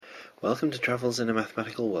Welcome to Travels in a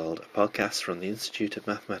Mathematical World, a podcast from the Institute of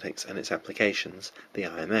Mathematics and its Applications, the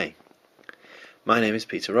IMA. My name is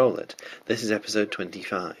Peter Rowlett. This is episode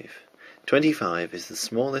 25. 25 is the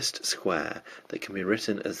smallest square that can be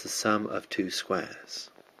written as the sum of two squares.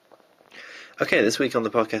 Okay, this week on the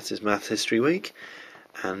podcast is Maths History Week,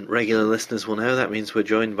 and regular listeners will know that means we're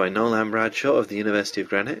joined by Noel-Ann Bradshaw of the University of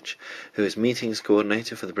Greenwich, who is Meetings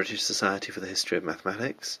Coordinator for the British Society for the History of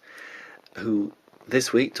Mathematics, who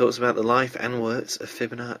this week talks about the life and works of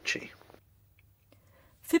Fibonacci.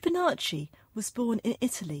 Fibonacci was born in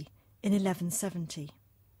Italy in 1170.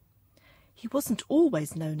 He wasn't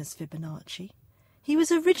always known as Fibonacci. He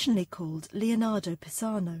was originally called Leonardo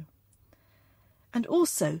Pisano, and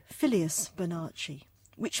also Filius Bonacci,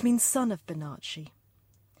 which means son of Bonacci.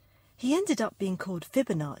 He ended up being called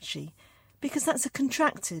Fibonacci because that's a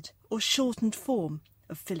contracted or shortened form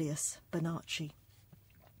of Filius Bonacci.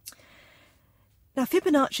 Now,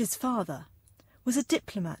 Fibonacci's father was a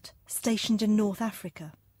diplomat stationed in North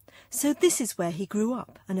Africa, so this is where he grew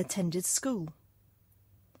up and attended school.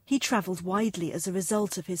 He travelled widely as a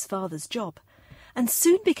result of his father's job, and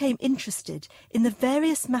soon became interested in the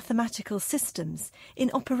various mathematical systems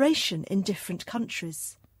in operation in different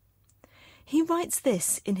countries. He writes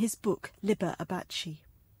this in his book Liber Abaci.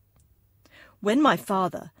 When my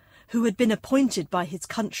father, who had been appointed by his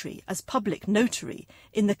country as public notary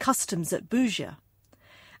in the customs at Bougia,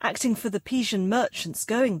 acting for the Pisan merchants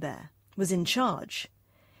going there, was in charge,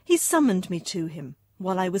 he summoned me to him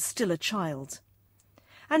while I was still a child,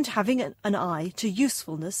 and having an eye to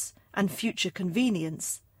usefulness and future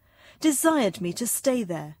convenience, desired me to stay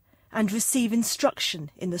there and receive instruction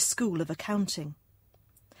in the school of accounting.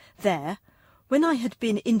 There, when I had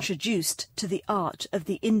been introduced to the art of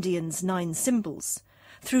the Indian's 9 symbols,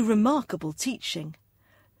 through remarkable teaching,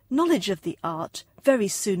 knowledge of the art very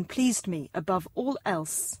soon pleased me above all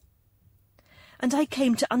else, and I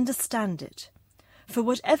came to understand it, for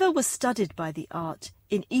whatever was studied by the art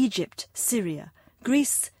in Egypt, Syria,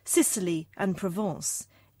 Greece, Sicily, and Provence,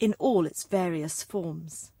 in all its various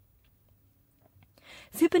forms.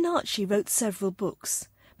 Fibonacci wrote several books,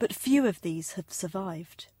 but few of these have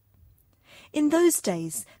survived. In those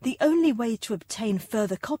days, the only way to obtain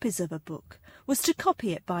further copies of a book was to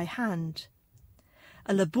copy it by hand.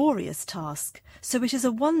 A laborious task, so it is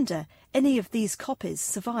a wonder any of these copies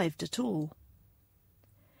survived at all.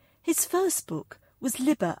 His first book was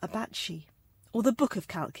Liber Abaci, or the Book of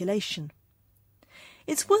Calculation.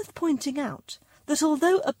 It's worth pointing out that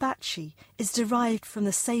although abaci is derived from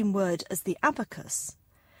the same word as the abacus,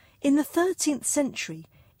 in the 13th century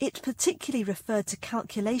it particularly referred to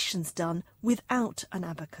calculations done without an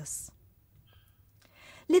abacus.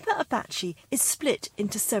 Liber Abaci is split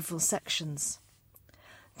into several sections.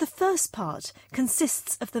 The first part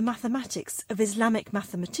consists of the mathematics of Islamic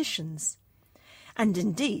mathematicians, and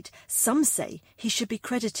indeed some say he should be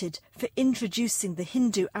credited for introducing the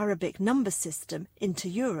Hindu-Arabic number system into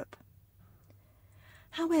Europe.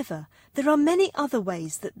 However, there are many other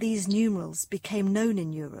ways that these numerals became known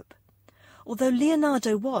in Europe, although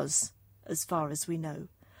Leonardo was, as far as we know,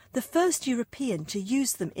 the first European to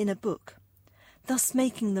use them in a book, thus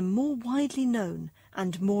making them more widely known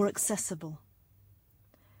and more accessible.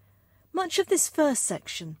 Much of this first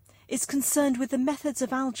section is concerned with the methods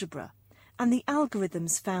of algebra and the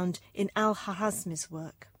algorithms found in Al-Khwarizmi's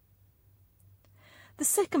work. The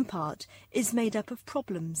second part is made up of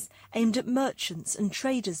problems aimed at merchants and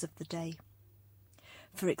traders of the day.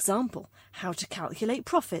 For example, how to calculate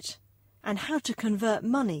profit and how to convert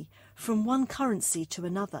money from one currency to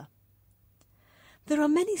another. There are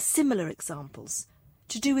many similar examples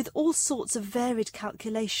to do with all sorts of varied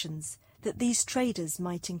calculations that these traders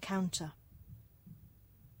might encounter.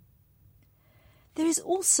 There is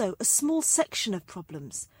also a small section of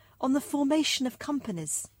problems on the formation of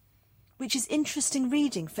companies, which is interesting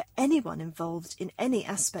reading for anyone involved in any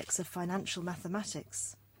aspects of financial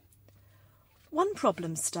mathematics. One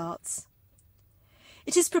problem starts: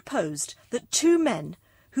 it is proposed that 2 men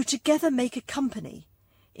who together make a company,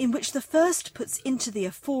 in which the first puts into the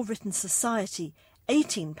aforewritten society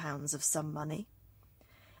 £18 of some money,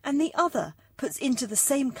 and the other puts into the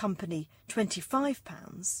same company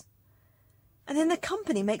 £25, and then the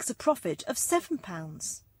company makes a profit of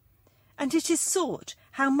 £7, and it is sought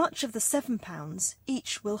how much of the £7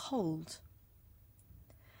 each will hold.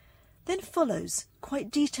 Then follows quite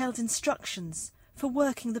detailed instructions for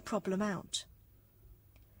working the problem out.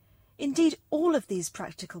 Indeed, all of these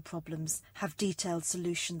practical problems have detailed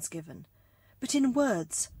solutions given, but in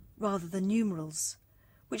words rather than numerals,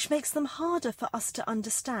 which makes them harder for us to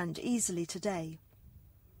understand easily today.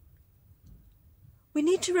 We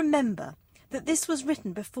need to remember that this was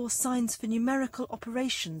written before signs for numerical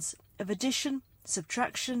operations of addition,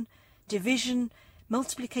 subtraction, division,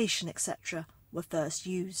 multiplication, etc. were first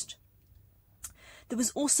used. There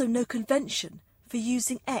was also no convention for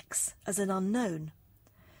using x as an unknown,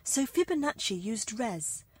 so Fibonacci used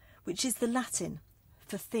res, which is the Latin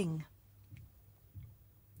for thing.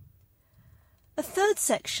 A third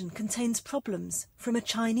section contains problems from a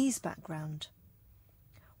Chinese background.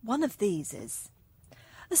 One of these is: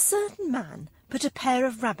 a certain man put a pair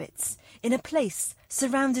of rabbits in a place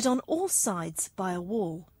surrounded on all sides by a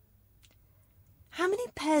wall. How many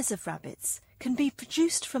pairs of rabbits can be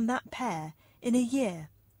produced from that pair in a year,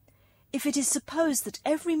 if it is supposed that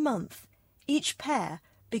every month each pair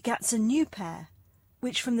begats a new pair,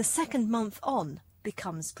 which from the second month on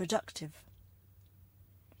becomes productive?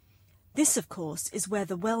 This, of course, is where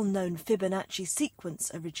the well-known Fibonacci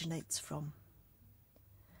sequence originates from.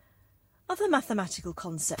 Other mathematical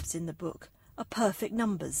concepts in the book are perfect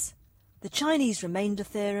numbers, the Chinese remainder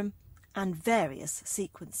theorem, and various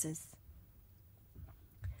sequences.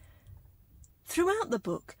 Throughout the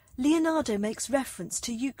book, Leonardo makes reference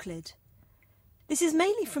to Euclid. This is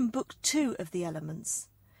mainly from Book 2 of the Elements,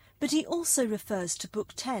 but he also refers to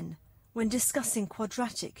Book 10 when discussing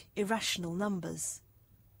quadratic irrational numbers.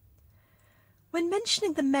 When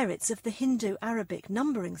mentioning the merits of the Hindu-Arabic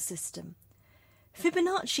numbering system,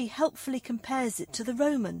 Fibonacci helpfully compares it to the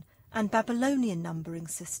Roman and Babylonian numbering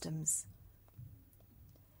systems.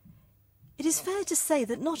 It is fair to say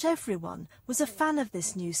that not everyone was a fan of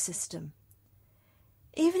this new system.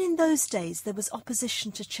 Even in those days there was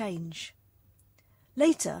opposition to change.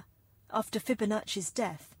 Later, after Fibonacci's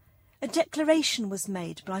death, a declaration was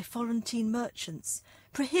made by Florentine merchants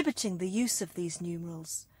prohibiting the use of these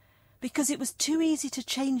numerals, because it was too easy to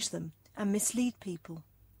change them and mislead people,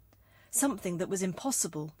 something that was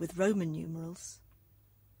impossible with Roman numerals.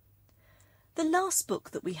 The last book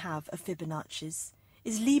that we have of Fibonacci's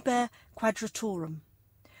is Liber Quadratorum,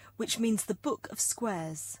 which means the Book of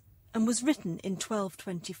Squares, and was written in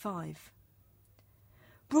 1225.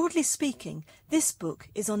 Broadly speaking, this book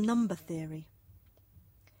is on number theory.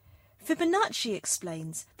 Fibonacci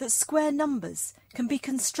explains that square numbers can be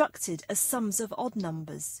constructed as sums of odd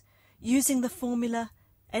numbers, using the formula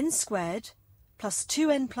n squared plus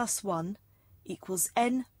 2n plus 1 equals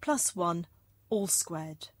n plus 1 all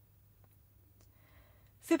squared.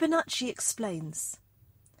 Fibonacci explains,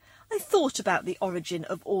 I thought about the origin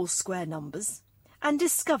of all square numbers and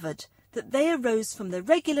discovered that they arose from the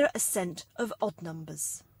regular ascent of odd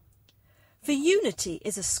numbers. For unity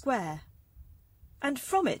is a square, and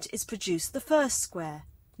from it is produced the first square,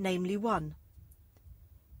 namely 1.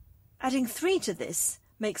 Adding 3 to this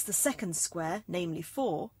makes the second square, namely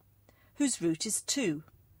 4, whose root is 2.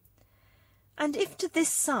 And if to this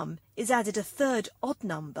sum is added a third odd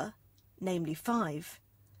number, namely 5,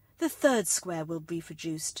 the third square will be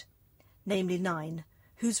produced, namely 9,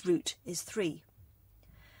 whose root is 3.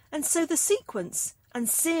 And so the sequence and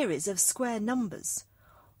series of square numbers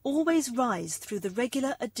always rise through the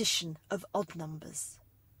regular addition of odd numbers.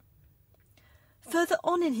 Further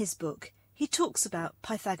on in his book, he talks about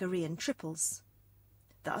Pythagorean triples.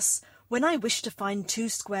 Thus, when I wish to find two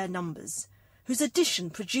square numbers, whose addition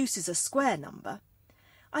produces a square number,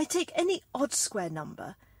 I take any odd square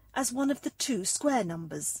number as one of the two square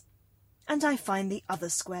numbers, and I find the other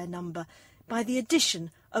square number by the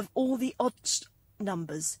addition of all the odd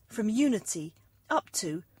numbers from unity up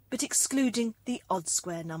to, but excluding the odd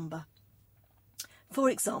square number. For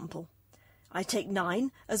example, I take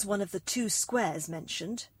 9 as one of the two squares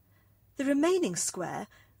mentioned. The remaining square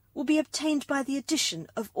will be obtained by the addition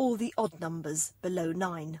of all the odd numbers below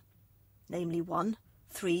 9, namely 1,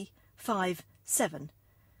 3, 5, 7,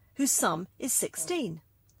 whose sum is 16,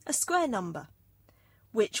 a square number,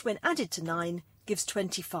 which when added to 9 gives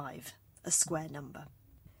 25, a square number.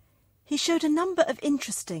 He showed a number of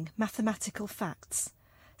interesting mathematical facts,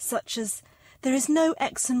 such as there is no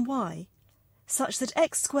x and y, such that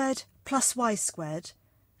x squared plus y squared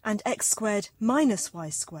and x squared minus y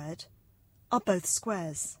squared are both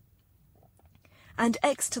squares, and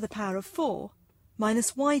x to the power of 4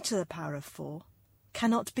 minus y to the power of 4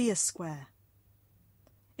 cannot be a square.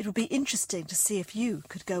 It would be interesting to see if you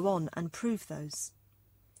could go on and prove those.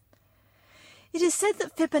 It is said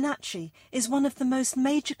that Fibonacci is one of the most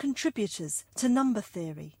major contributors to number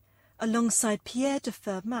theory, alongside Pierre de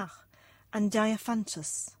Fermat and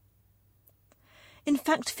Diophantus. In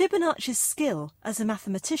fact, Fibonacci's skill as a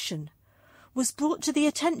mathematician was brought to the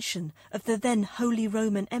attention of the then Holy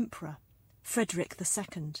Roman Emperor, Frederick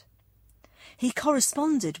II. He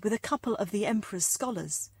corresponded with a couple of the emperor's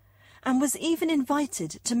scholars, and was even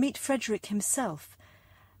invited to meet Frederick himself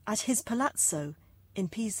at his palazzo in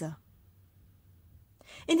Pisa.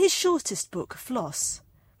 In his shortest book, Floss,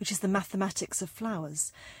 which is the mathematics of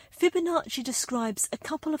flowers, Fibonacci describes a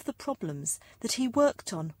couple of the problems that he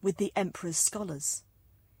worked on with the emperor's scholars.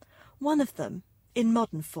 One of them, in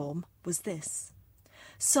modern form, was this: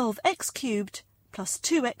 solve x cubed plus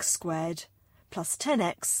 2x squared plus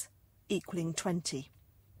 10x equaling 20.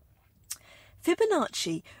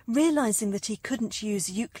 Fibonacci, realising that he couldn't use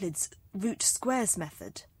Euclid's root squares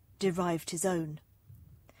method, derived his own,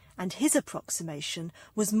 and his approximation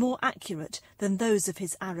was more accurate than those of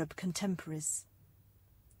his Arab contemporaries.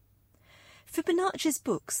 Fibonacci's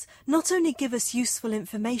books not only give us useful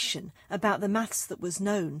information about the maths that was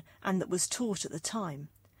known and that was taught at the time,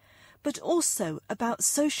 but also about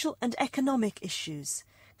social and economic issues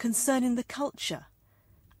concerning the culture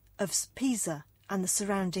of Pisa and the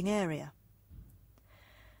surrounding area.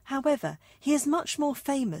 However, he is much more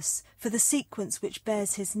famous for the sequence which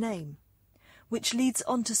bears his name, which leads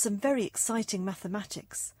on to some very exciting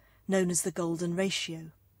mathematics known as the golden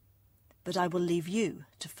ratio. But I will leave you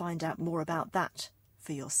to find out more about that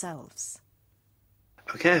for yourselves.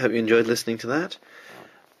 Okay, I hope you enjoyed listening to that.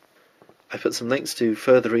 I put some links to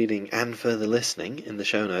further reading and further listening in the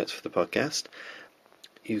show notes for the podcast.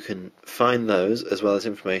 You can find those, as well as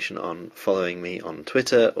information on following me on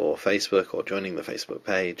Twitter or Facebook or joining the Facebook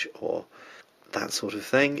page or that sort of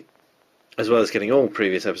thing, as well as getting all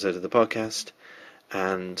previous episodes of the podcast.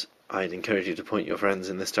 And I'd encourage you to point your friends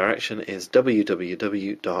in this direction, is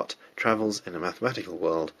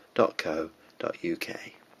www.travelsinamathematicalworld.co.uk.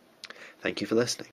 Thank you for listening.